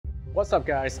What's up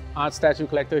guys, Art Statue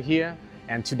Collector here,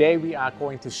 and today we are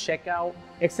going to check out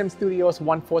XM Studios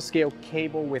 1/4 scale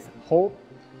cable with Hope.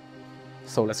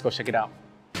 So let's go check it out.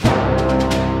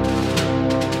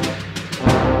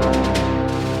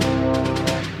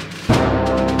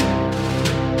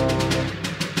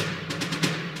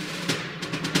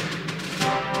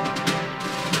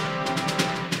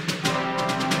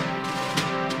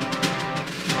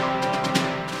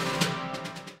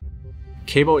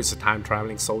 Cable is a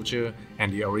time-traveling soldier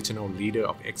and the original leader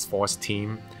of X-Force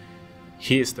team.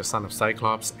 He is the son of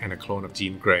Cyclops and a clone of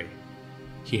Jean Grey.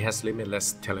 He has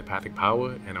limitless telepathic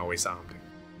power and always armed.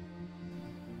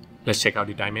 Let's check out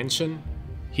the dimension.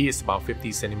 He is about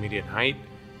 50 cm in height,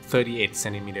 38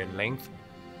 cm in length,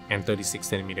 and 36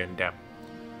 cm in depth.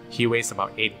 He weighs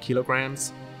about 8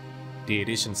 kilograms. The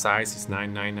edition size is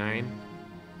 $9.99.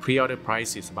 Pre-order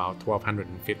price is about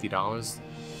 $1,250.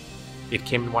 It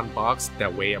came in one box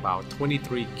that weighed about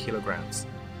 23 kilograms.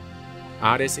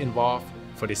 Artists involved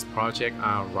for this project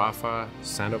are Rafa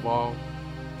Sandoval,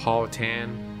 Paul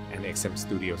Tan, and XM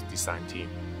Studios design team.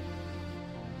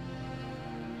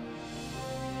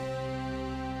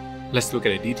 Let's look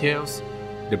at the details.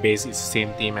 The base is the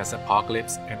same theme as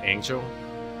Apocalypse and Angel.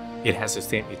 It has the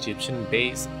same Egyptian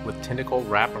base with tentacle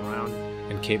wrap around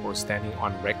and Cable standing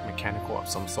on wrecked mechanical of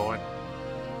some sort.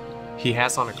 He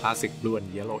has on a classic blue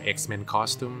and yellow X-Men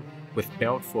costume with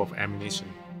belt full of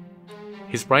ammunition.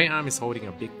 His right arm is holding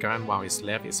a big gun while his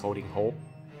left is holding Hope.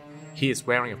 He is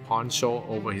wearing a poncho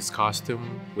over his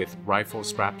costume with rifle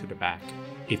strapped to the back.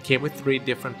 It came with 3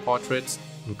 different portraits,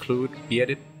 include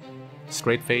bearded,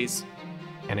 straight face,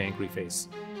 and angry face.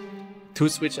 2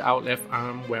 switch out left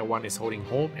arm where one is holding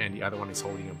Hope and the other one is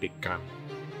holding a big gun.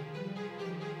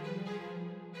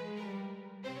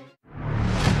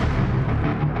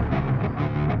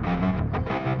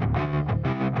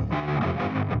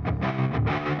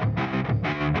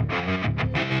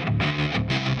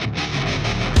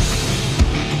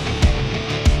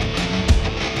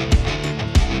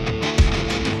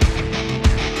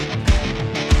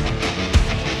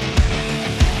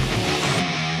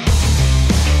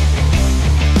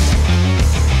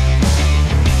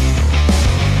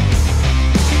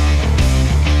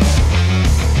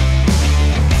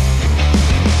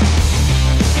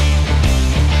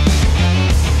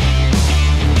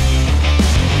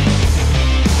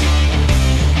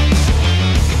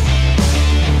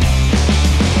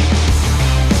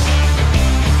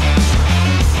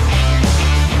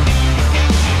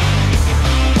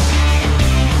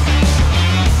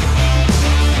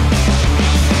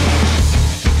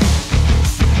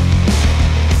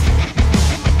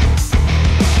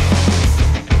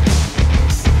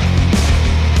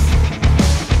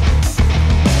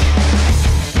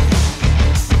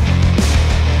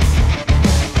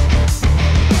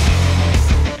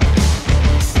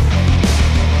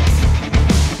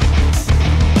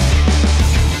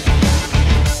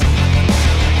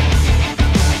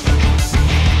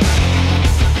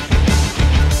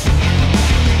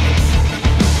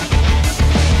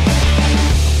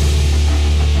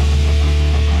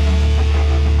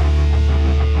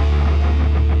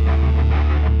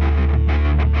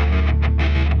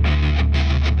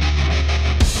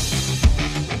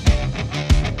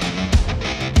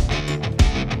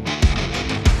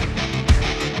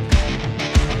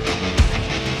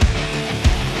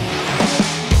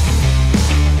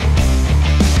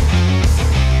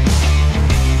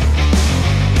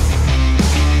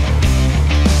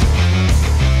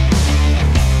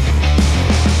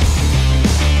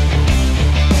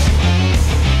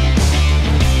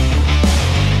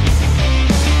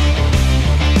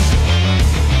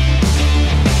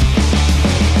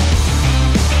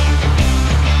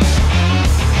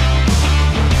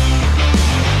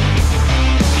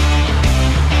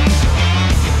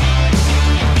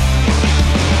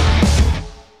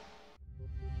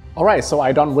 Alright, so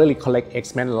I don't really collect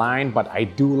X-Men line, but I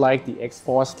do like the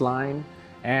X-Force line.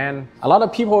 And a lot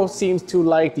of people seem to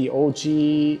like the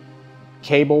OG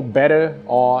Cable better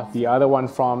or the other one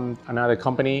from another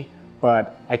company.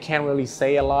 But I can't really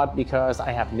say a lot because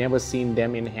I have never seen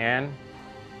them in hand.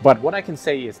 But what I can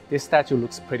say is this statue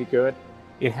looks pretty good.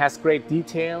 It has great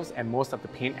details and most of the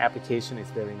paint application is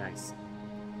very nice.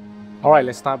 Alright,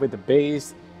 let's start with the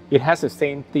base. It has the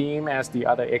same theme as the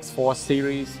other X-Force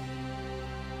series.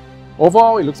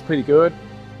 Overall, it looks pretty good.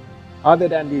 Other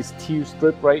than this teal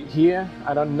strip right here,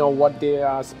 I don't know what they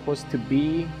are supposed to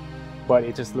be, but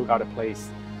it just looks out of place.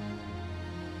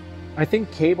 I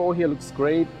think Cable here looks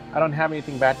great. I don't have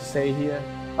anything bad to say here,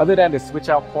 other than the switch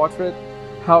out portrait.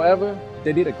 However,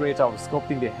 they did a great job of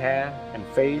sculpting the hair and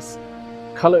face.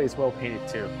 Color is well painted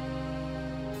too.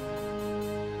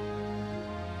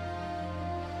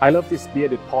 I love this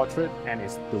bearded portrait and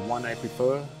it's the one I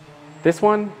prefer. This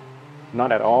one,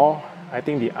 not at all. I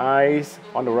think the eyes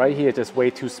on the right here are just way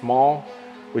too small,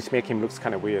 which make him look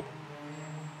kind of weird.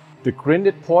 The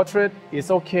grinded portrait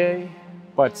is okay,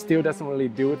 but still doesn't really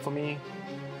do it for me.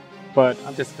 But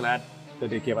I'm just glad that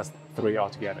they gave us 3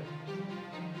 altogether.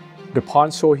 The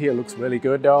poncho here looks really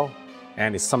good though,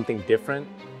 and it's something different.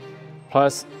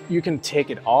 Plus, you can take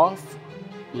it off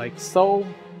like so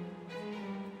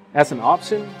as an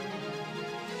option,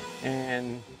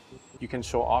 and you can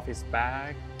show off his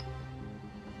bag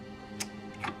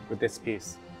with this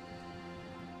piece.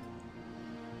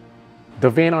 The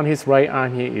vein on his right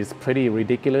arm here is pretty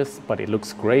ridiculous, but it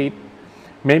looks great.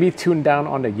 Maybe tune down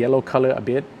on the yellow color a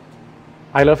bit.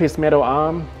 I love his metal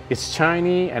arm. It's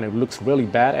shiny and it looks really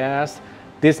badass.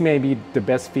 This may be the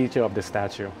best feature of the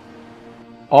statue.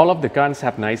 All of the guns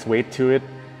have nice weight to it.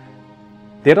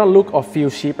 They don't look or feel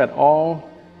cheap at all.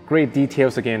 Great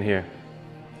details again here.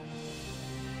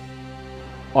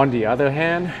 On the other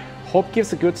hand, Hope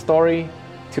gives a good story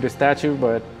to the statue,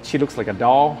 but she looks like a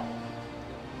doll.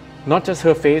 Not just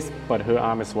her face, but her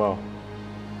arm as well.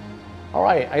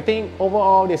 Alright, I think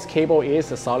overall this cable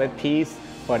is a solid piece,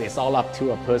 but it's all up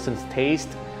to a person's taste.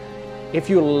 If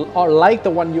you like the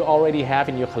one you already have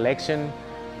in your collection,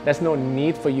 there's no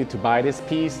need for you to buy this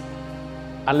piece.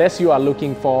 Unless you are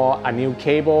looking for a new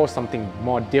cable, something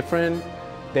more different,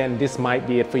 then this might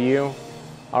be it for you.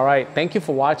 Alright, thank you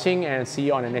for watching and see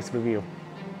you on the next review.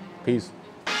 Peace.